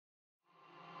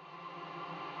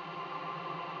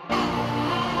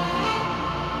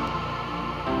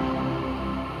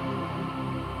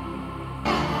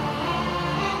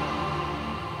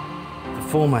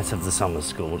format of the summer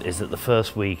school is that the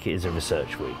first week is a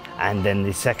research week, and then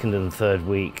the second and third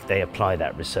week they apply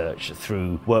that research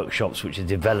through workshops which are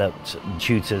developed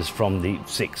tutors from the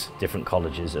 6 different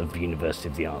colleges of the University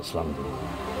of the Arts London.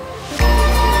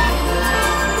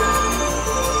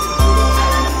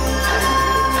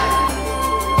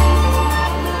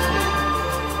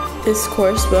 This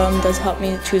course does help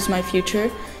me choose my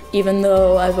future, even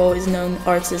though I've always known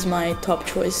arts is my top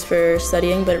choice for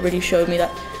studying, but it really showed me that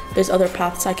there's other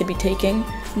paths I could be taking,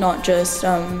 not just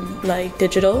like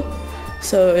digital.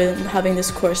 So having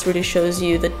this course really shows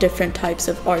you the different types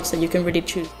of arts that you can really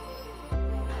choose.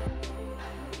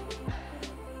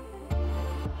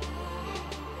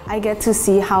 I get to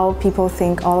see how people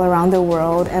think all around the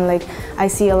world, and I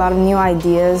see a lot of new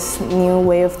ideas, new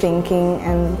way of thinking,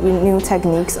 and new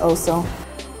techniques also.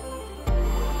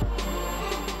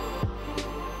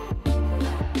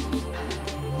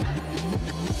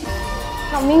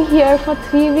 Coming here for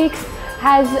 3 weeks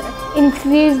has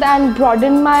increased and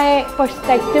broadened my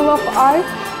perspective of art.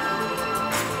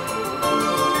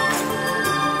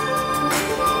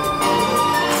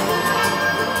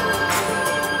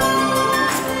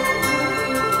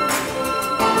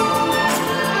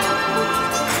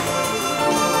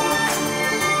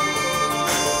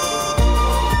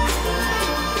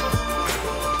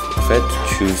 If I had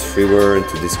to choose 3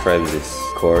 words to describe this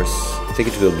course, I think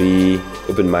it will be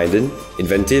open-minded,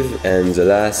 inventive, and the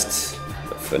last,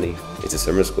 funny. It's a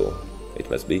summer school. It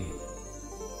must be.